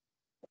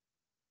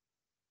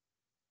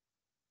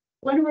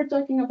 When we're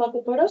talking about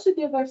the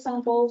porosity of our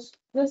samples,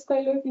 just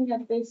by looking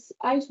at this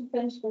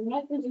isotherms for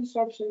nitrogen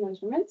sorption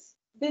measurements,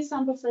 these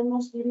samples are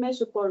mostly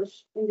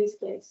mesoporous in this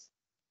case,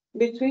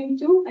 between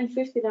 2 and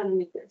 50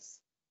 nanometers,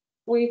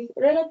 with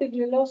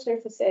relatively low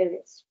surface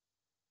areas.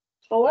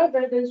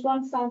 However, there's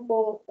one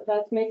sample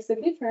that makes a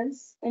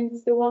difference, and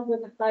it's the one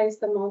with the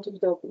highest amount of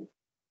doping.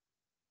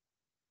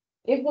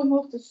 If we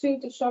move to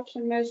CO2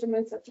 sorption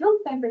measurements at room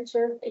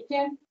temperature,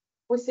 again,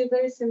 we see a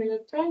very similar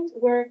trend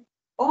where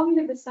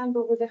only the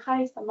sample with the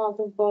highest amount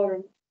of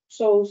boron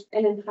shows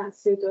an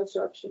enhanced CO2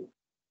 absorption.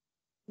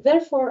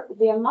 Therefore,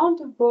 the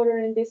amount of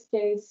boron in this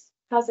case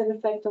has an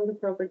effect on the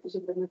properties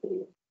of the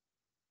material.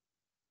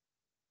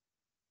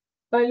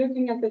 By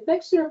looking at the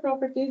texture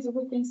properties,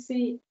 we can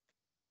see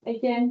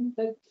again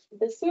that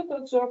the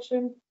CO2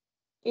 absorption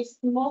is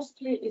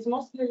mostly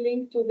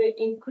linked to the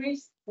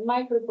increased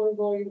micropore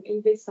volume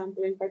in this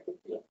sample in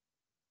particular.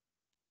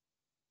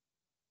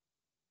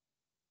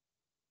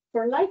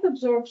 For light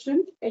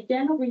absorption,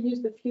 again, we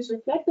use the fused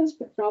reflectance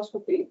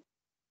spectroscopy,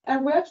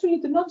 and we actually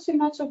do not see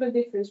much of a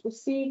difference. We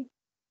see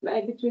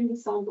between the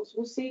samples,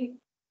 we see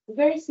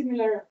very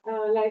similar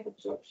light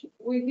absorption,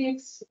 with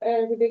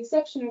the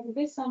exception of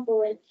this sample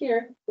right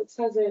here, which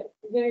has a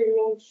very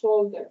long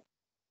shoulder,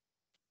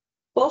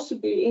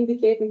 possibly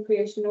indicating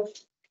creation of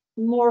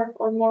more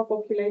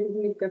populated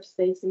mid-cap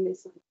states in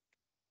this sample.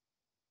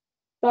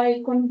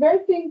 By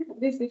converting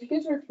this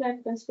diffuse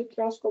reflectance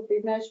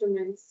spectroscopy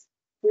measurements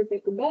with the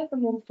Kuberger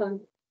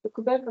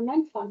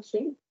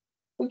function,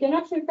 we can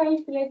actually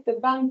calculate the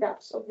band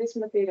gaps of these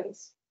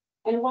materials.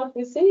 And what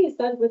we see is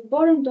that with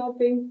boron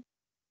doping,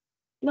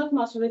 not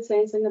much of a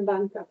change in the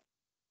band gap.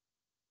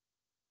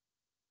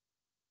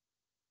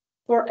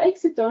 For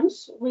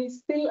excitons, we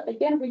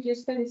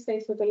use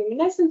steady-state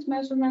photoluminescence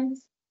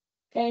measurements,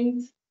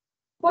 and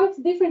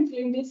quite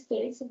differently in this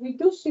case, we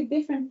do see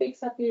different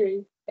peaks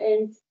appearing,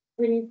 and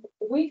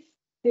with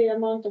the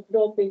amount of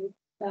doping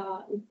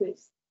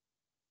increased.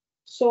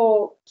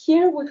 So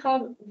here we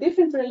have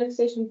different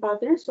relaxation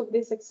patterns of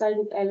these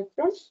excited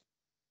electrons,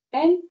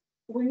 and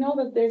we know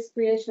that there's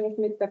creation of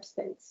mid-cap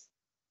states.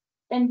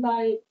 And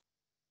by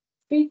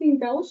fitting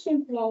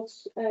Gaussian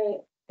plots,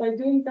 by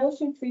doing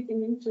Gaussian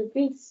fitting into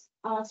this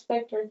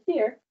spectra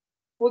here,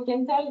 we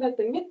can tell that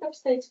the mid-cap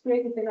states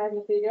created in our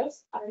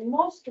materials are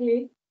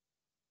mostly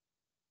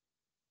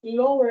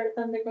lower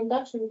than the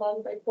conduction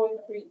band by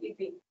 0.3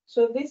 eV.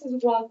 So this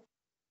is what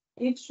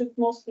it should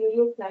mostly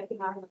look like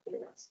in our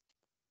materials.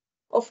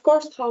 Of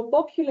course, how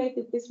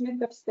populated these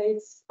mid-cap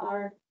states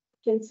are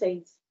can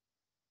change.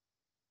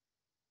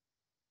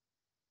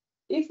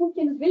 If we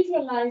can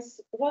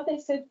visualize what I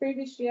said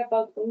previously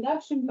about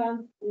conduction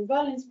band and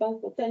valence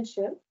band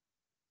potential,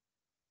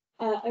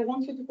 I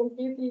want you to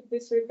completely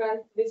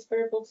disregard this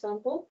purple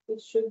sample,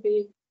 which should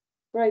be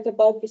right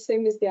about the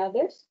same as the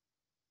others.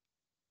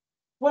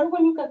 When we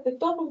look at the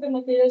top of the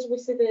materials, we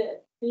see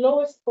the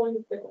lowest point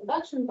of the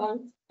conduction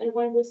band, and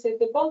when we see at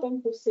the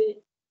bottom, we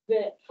see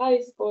the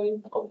highest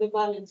point of the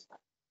valence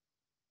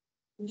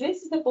band.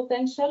 This is the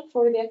potential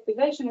for the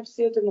activation of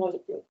CO2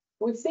 molecule.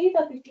 We see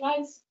that it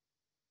lies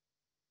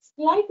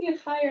slightly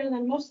higher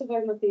than most of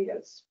our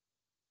materials.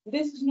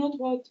 This is not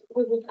what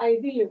we would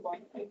ideally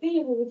want.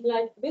 Ideally, we would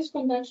like this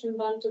conduction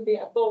band to be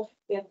above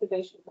the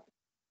activation band.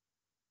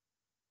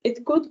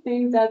 It could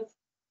mean that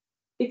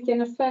it can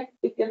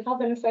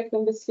have an effect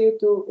on the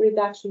CO2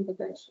 reduction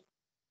potential.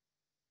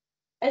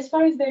 As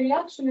far as the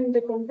reaction and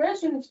the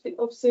conversion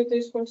of CO2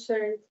 is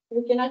concerned,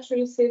 we can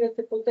actually say that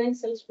the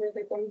potentials for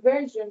the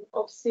conversion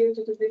of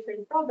CO2 to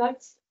different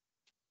products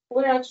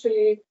were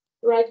actually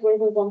right where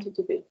we wanted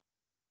to be.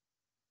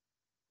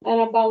 And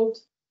about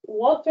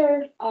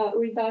water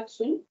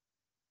reduction,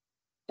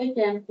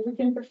 again, we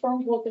can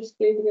perform water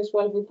splitting as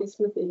well with these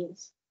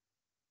materials.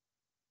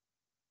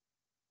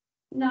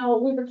 Now,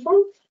 we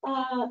performed,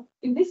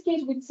 in this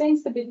case, we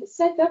changed a bit the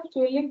setup to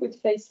a liquid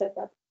phase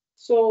setup.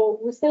 So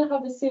we still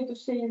have the CO2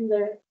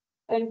 cylinder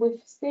and we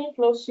still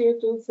flow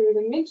CO2 through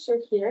the mixture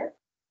here.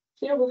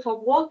 Here we have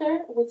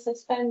water with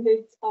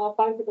suspended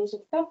particles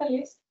of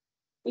catalyst,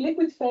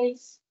 liquid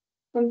phase,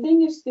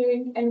 continuous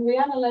stirring, and we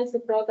analyze the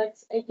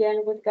products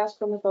again with gas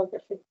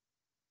chromatography.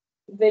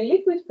 The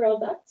liquid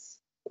products,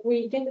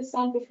 we get a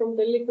sample from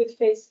the liquid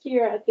phase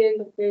here at the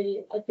end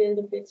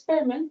of the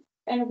experiment,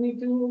 and we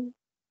do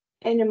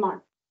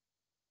NMR.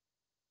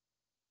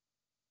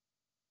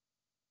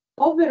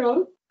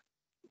 Overall,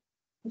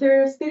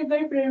 there are still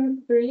very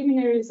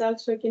preliminary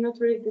results, so I cannot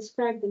really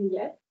describe them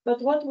yet.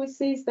 But what we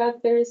see is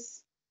that there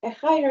is a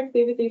higher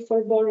activity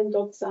for boron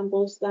doped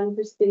samples than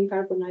pristine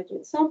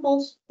carbonhydrate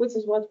samples, which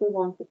is what we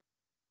wanted.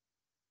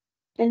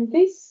 And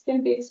this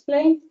can be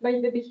explained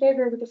by the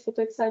behavior of the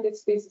photoexcited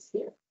species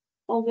here.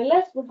 On the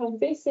left, we have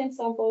BCN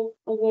sample.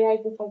 On the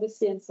right, we have the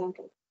CN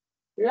sample.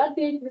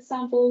 Radiate the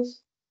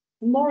samples,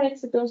 more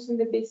excitons in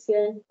the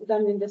BCN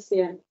than in the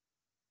CN.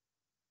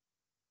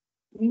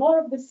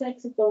 More of the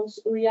excitons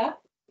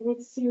react with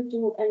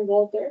CO2 and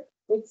water,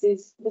 which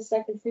is the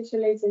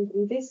sacrificial agent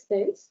in this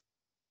case.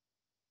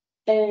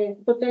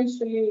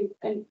 Potentially,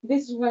 and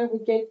this is where we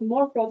get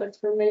more product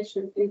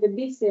formation in the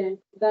BCN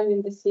than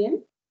in the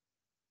CN.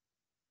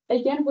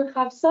 Again, we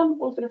have some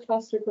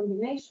ultra-fast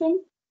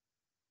recombination,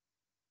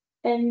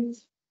 and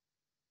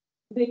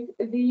the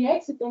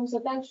excitons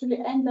that actually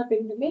end up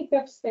in the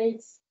makeup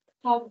states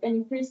have an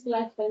increased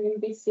lifetime in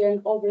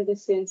BCN over the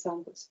CN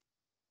samples.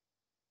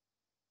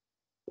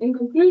 In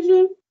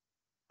conclusion,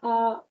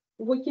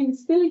 we can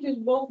still use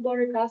both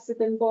boric acid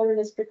and boron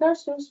as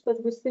precursors,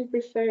 but we still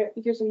prefer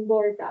using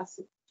boric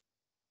acid.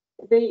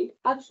 They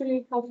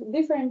actually have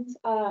different,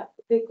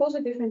 they cause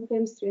a different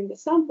chemistry in the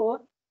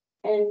sample,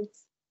 and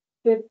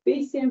the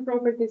BCN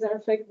properties are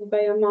affected by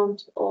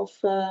amount of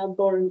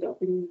boron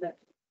doping in them.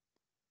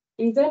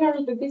 In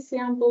general, the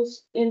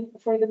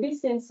for the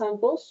BCN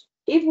samples,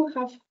 if we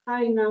have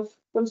high enough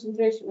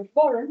concentration of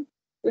boron,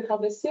 we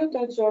have a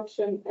CO2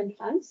 absorption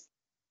enhanced,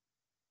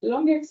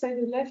 longer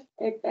excited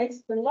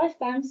exciton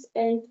lifetimes,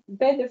 and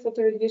better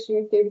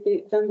photoreducing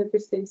activity than the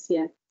pristine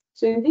CN.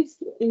 So in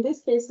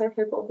this case, our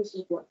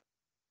hypothesis worked.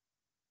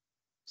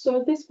 So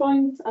at this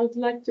point, I would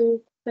like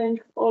to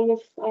thank all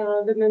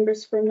of the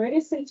members from my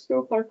research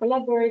group, our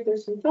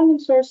collaborators and funding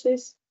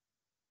sources,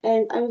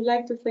 and I would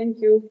like to thank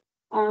you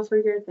for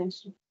your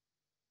attention.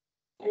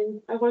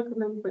 And I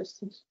welcome any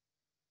questions.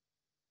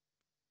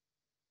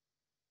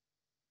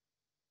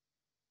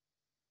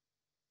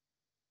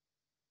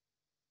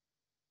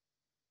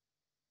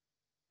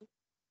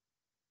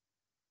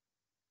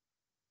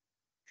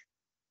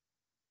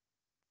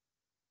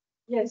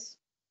 Yes.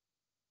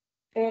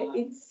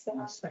 It's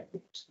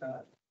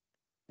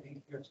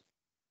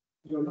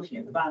you're looking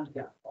at the band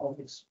gap of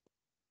this.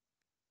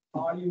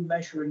 Are you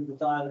measuring the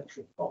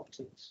dielectric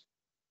properties,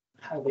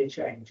 how they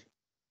change?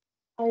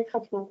 I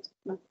have not.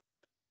 No.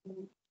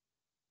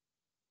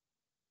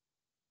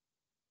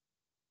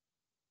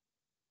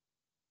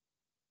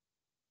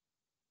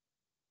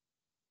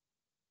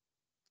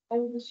 I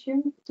would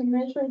assume to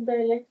measure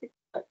the electric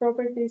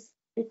properties,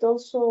 it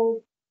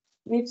also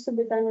needs to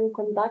be done on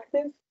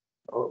conductive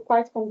or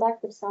quite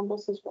conductive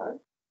samples as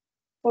well.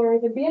 For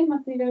the BN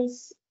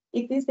materials,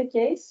 it is the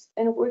case,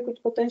 and we could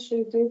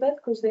potentially do that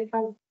because they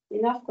have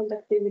enough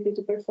conductivity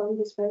to perform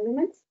these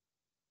measurements.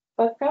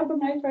 But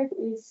carbon nitride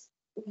is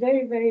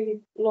very,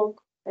 very low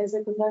as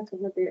a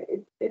conductive material.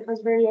 It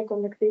has very low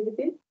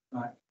conductivity.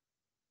 Right.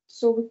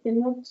 So we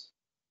cannot,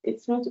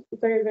 it's not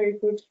very, very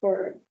good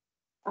for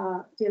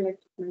the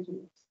electric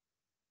measurements.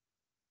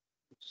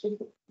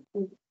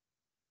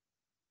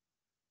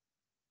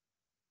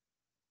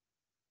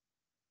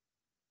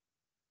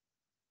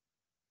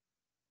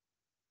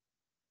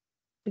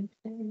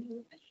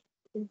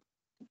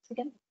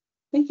 Again,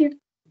 thank you.